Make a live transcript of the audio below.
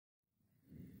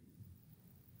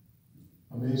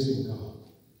Amazing God.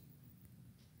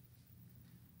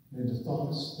 May the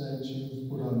thoughts that you've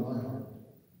put on my heart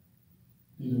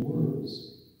be the words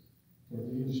for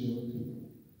these your people.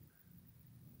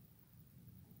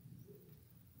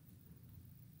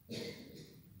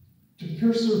 To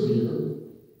persevere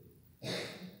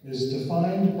is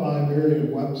defined by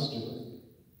Merriam-Webster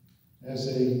as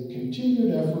a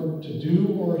continued effort to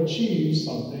do or achieve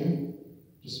something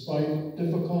despite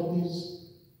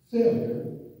difficulties, failure,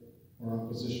 or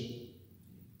opposition.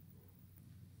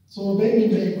 So a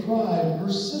baby may cry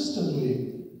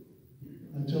persistently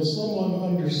until someone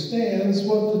understands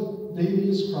what the baby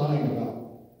is crying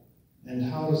about and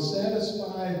how to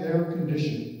satisfy their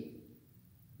condition,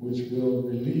 which will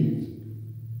relieve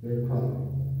their crying.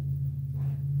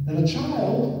 And a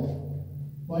child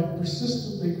might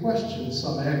persistently question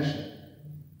some action.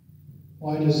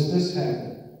 Why does this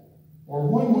happen? Or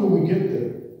when will we get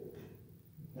there?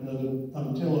 And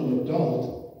until an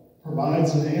adult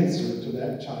provides an answer to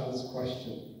that child's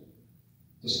question.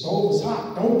 The stove is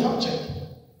hot, don't touch it.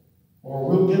 Or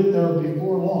we'll get there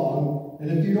before long,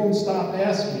 and if you don't stop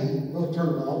asking, we'll turn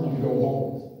around and go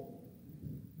home.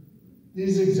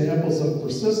 These examples of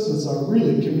persistence are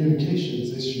really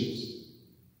communications issues.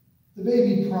 The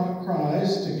baby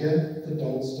cries to get the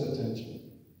adult's attention.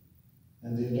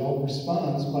 And the adult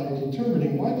responds by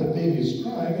determining why the baby is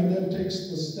crying and then takes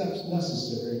the steps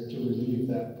necessary to relieve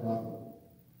that problem.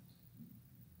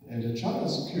 And a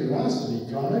child's curiosity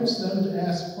drives them to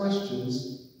ask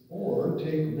questions or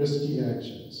take risky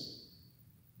actions.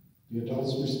 The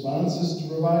adult's response is to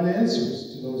provide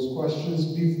answers to those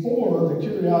questions before the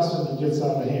curiosity gets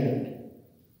out of hand,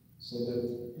 so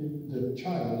that the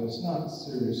child is not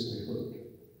seriously hurt.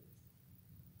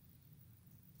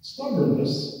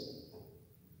 Stubbornness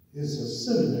is a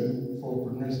synonym for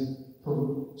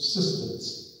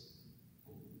persistence.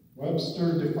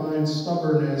 Webster defines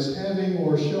stubborn as having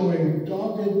or showing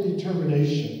dogged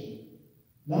determination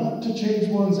not to change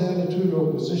one's attitude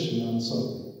or position on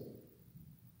something,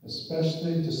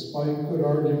 especially despite good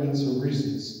arguments or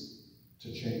reasons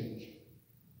to change.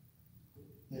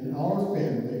 In our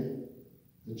family,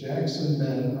 the Jackson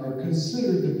men are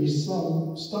considered to be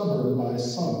stubborn by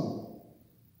some,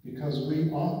 because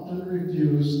we often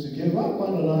refuse to give up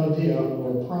on an idea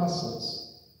or process,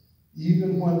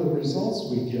 even when the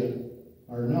results we get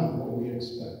are not what we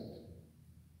expect.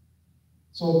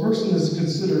 So a person is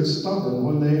considered stubborn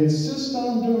when they insist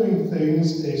on doing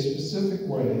things a specific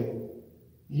way,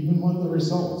 even when the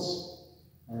results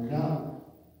are not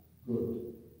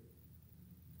good.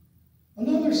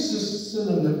 Another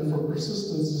synonym for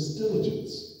persistence is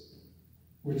diligence,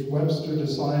 which Webster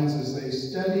defines as a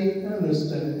steady,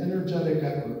 earnest, and energetic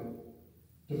effort,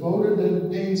 devoted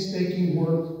and painstaking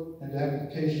work and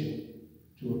application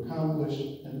to accomplish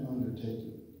an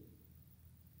undertaking.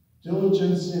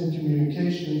 Diligence in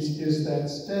communications is that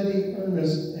steady,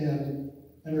 earnest, and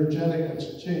energetic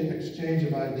exchange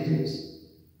of ideas.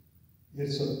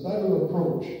 It's a better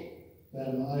approach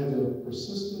than either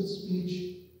persistent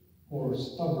speech or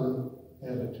stubborn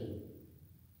attitude.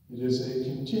 It is a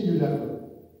continued effort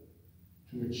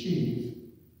to achieve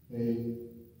a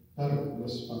better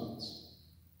response.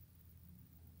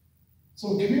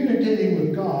 So communicating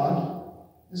with God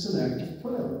is an act of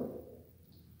prayer.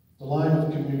 The line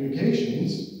of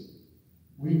communications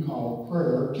we call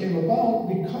prayer came about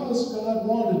because God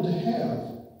wanted to have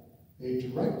a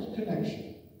direct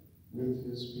connection with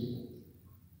his people.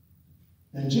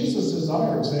 And Jesus is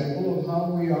our example of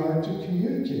how we are to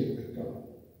communicate with God.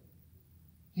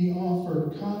 He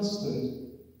offered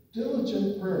constant,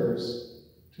 diligent prayers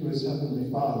to his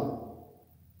heavenly Father,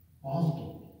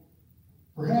 often,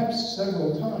 perhaps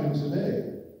several times a day.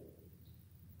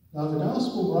 Now, the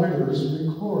gospel writers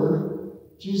record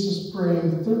Jesus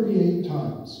praying 38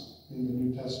 times in the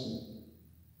New Testament.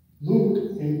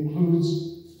 Luke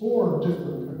includes 4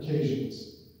 different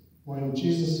occasions when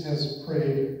Jesus has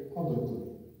prayed publicly.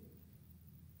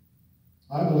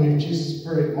 I believe Jesus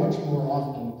prayed much more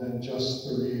often than just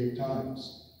 38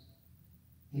 times.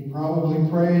 He probably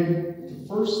prayed the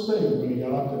first thing when he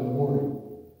got up in the morning,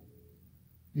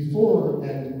 before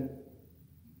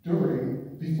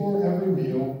every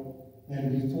meal,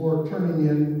 and before turning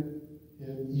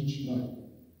in each night.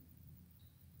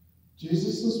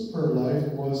 Jesus' prayer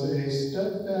life was a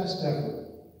steadfast effort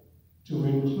to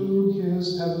include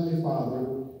his heavenly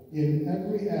Father in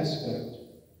every aspect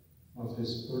of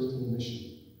his earthly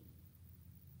mission.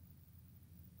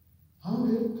 How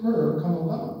did prayer come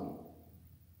about?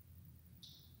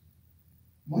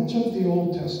 Much of the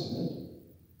Old Testament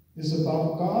is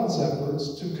about God's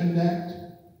efforts to connect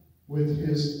with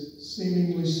his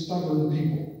seemingly stubborn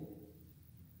people,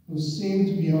 who seem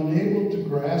to be unable to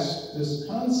grasp this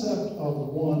concept of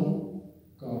one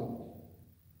God.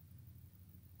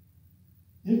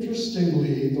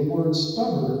 Interestingly, the word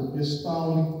stubborn is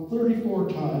found 34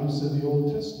 times in the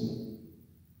Old Testament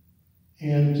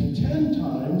and 10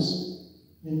 times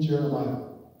in Jeremiah.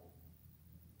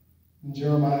 In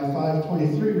Jeremiah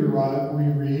 5:23 we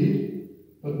read,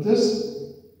 "But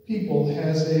this people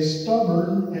has a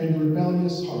stubborn and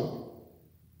rebellious heart.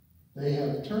 They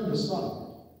have turned aside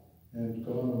and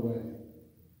gone away."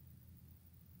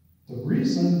 The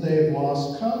reason they've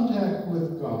lost contact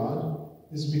with God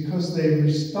is because they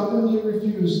stubbornly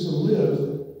refuse to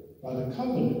live by the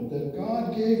covenant that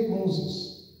God gave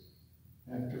Moses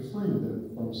after freeing them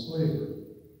from slavery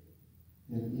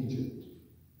in Egypt.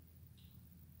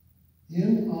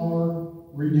 In our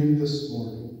reading this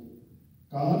morning,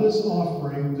 God is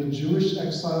offering the Jewish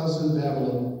exiles in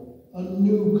Babylon a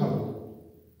new covenant.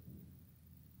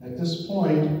 At this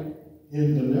point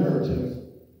in the narrative,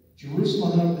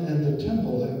 Jerusalem and the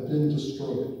temple have been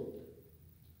destroyed.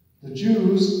 The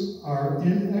Jews are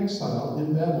in exile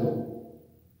in Babylon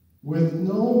with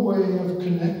no way of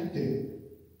connecting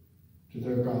to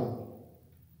their God.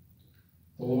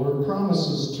 The Lord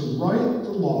promises to write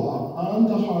the law on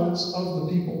the hearts of the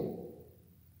people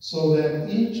so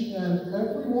that each and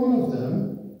every one of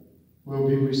them will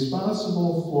be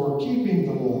responsible for keeping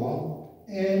the law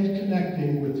and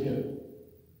connecting with Him.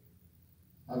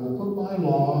 "I will put my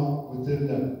law within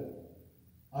them.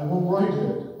 I will write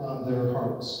it on their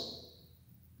hearts,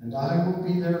 and I will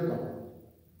be their God,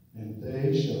 and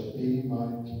they shall be my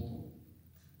people."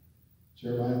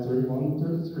 Jeremiah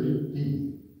 31:33b.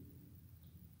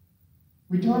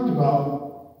 We talked about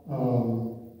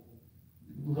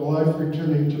life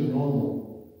returning to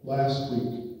normal last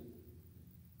week.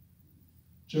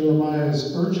 Jeremiah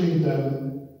is urging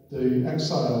them, the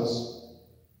exiles,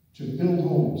 to build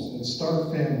homes and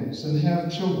start families and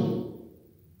have children,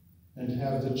 and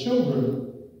have the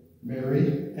children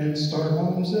marry and start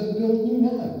homes and build new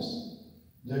lives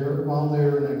there while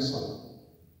they're in exile.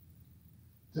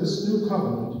 This new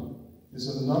covenant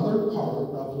is another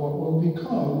part of what will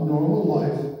become normal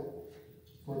life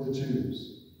for the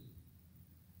Jews.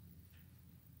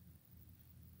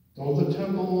 Though the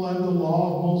temple and the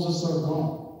law of Moses are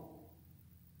gone,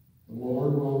 the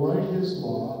Lord will write His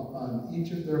law on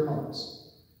each of their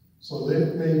hearts, so that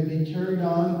it may be carried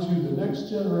on to the next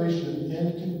generation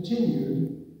and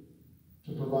continued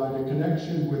to provide a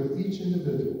connection with each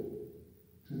individual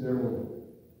to their Lord.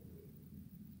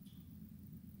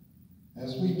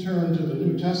 As we turn to the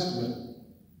New Testament,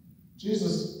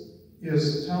 Jesus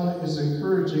is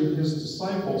encouraging His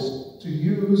disciples to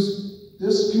use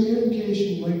this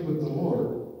communication link with the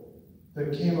Lord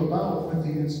that came about with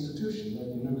the institution of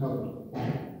the New Covenant.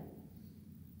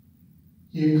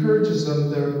 He encourages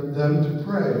them to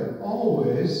pray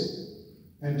always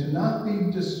and to not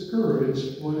be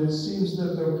discouraged when it seems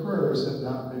that their prayers have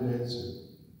not been answered.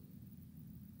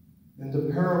 In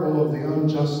the parable of the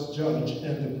unjust judge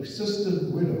and the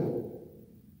persistent widow,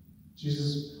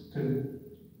 Jesus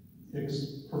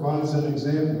provides an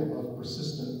example of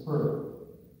persistent prayer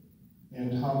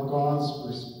and how God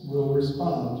will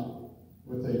respond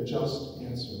with a just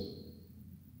answer.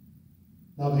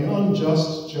 Now, the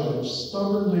unjust judge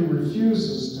stubbornly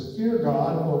refuses to fear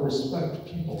God or respect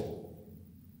people.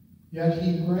 Yet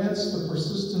he grants the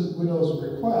persistent widow's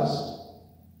request,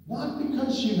 not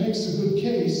because she makes a good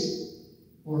case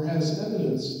or has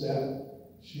evidence that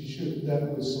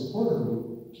would support her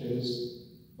case,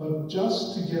 but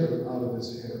just to get her out of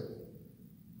his hair.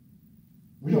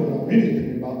 We don't know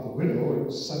anything about the widow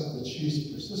except that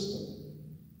she's persistent.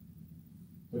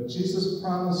 But Jesus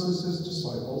promises His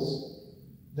disciples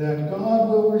that God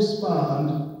will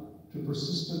respond to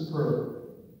persistent prayer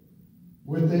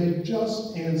with a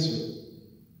just answer,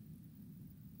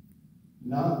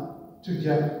 not to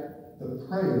get the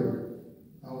prayer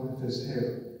out of his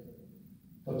hair,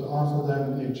 but to offer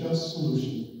them a just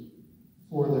solution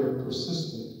for their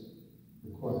persistent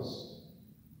request.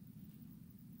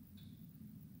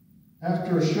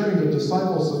 After assuring the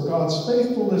disciples of God's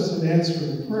faithfulness in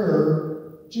answering prayer,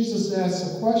 Jesus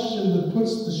asks a question that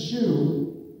puts the shoe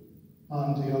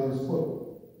on the other foot.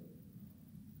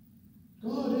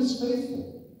 God is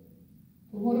faithful,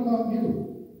 but what about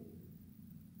you?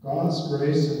 God's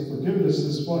grace and forgiveness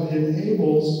is what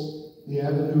enables the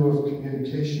avenue of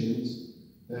communications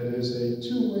that is a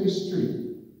two-way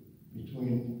street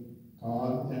between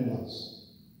God and us.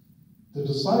 The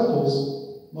disciples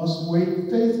must wait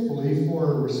faithfully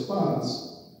for a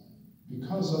response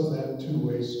because of that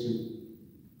two-way street.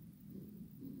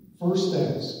 First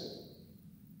ask,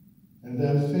 and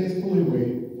then faithfully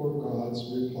wait for God's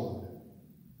reply.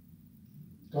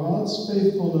 God's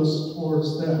faithfulness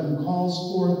towards them calls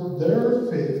forth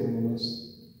their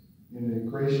faithfulness in a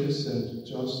gracious and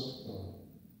just God.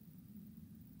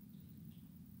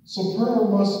 So prayer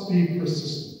must be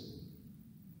persistent,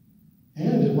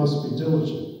 and it must be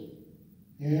diligent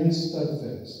and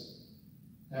steadfast,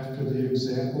 after the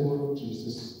example of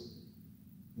Jesus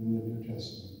in the New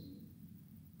Testament.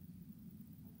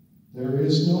 There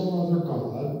is no other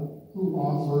God who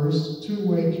offers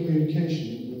two-way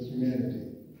communication with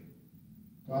humanity.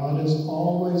 God is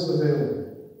always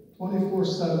available,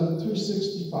 24/7,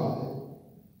 365,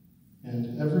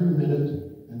 and every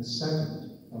minute and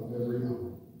second of every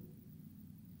hour.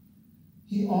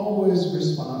 He always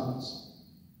responds.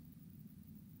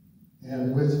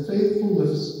 And with faithful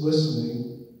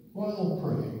listening while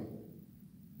praying,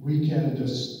 we can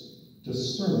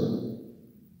discern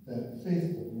that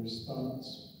faithful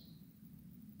response.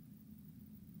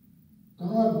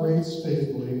 God waits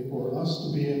faithfully for us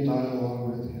to be in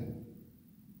dialogue with him.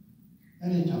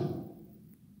 Anytime,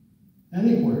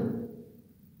 anywhere,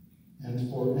 and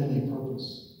for any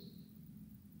purpose.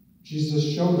 Jesus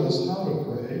showed us how to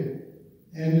pray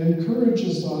and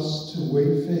encourages us to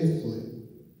wait faithfully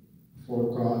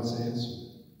for God's answer.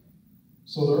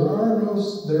 So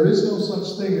there is no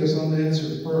such thing as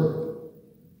unanswered prayer,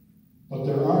 but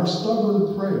there are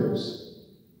stubborn prayers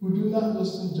who do not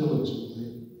listen diligently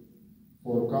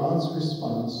for God's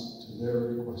response to their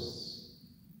requests.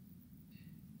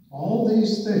 All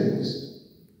these things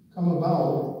come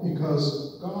about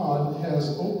because God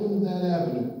has opened that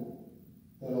avenue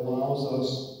that allows us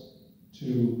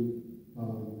to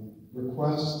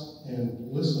request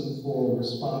and listen for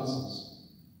responses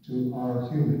to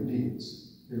our human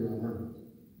needs here on earth.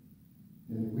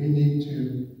 And we need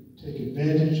to take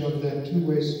advantage of that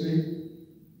two-way street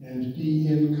and be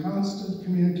in constant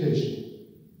communication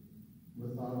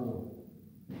with our Lord.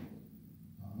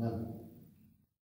 Amen.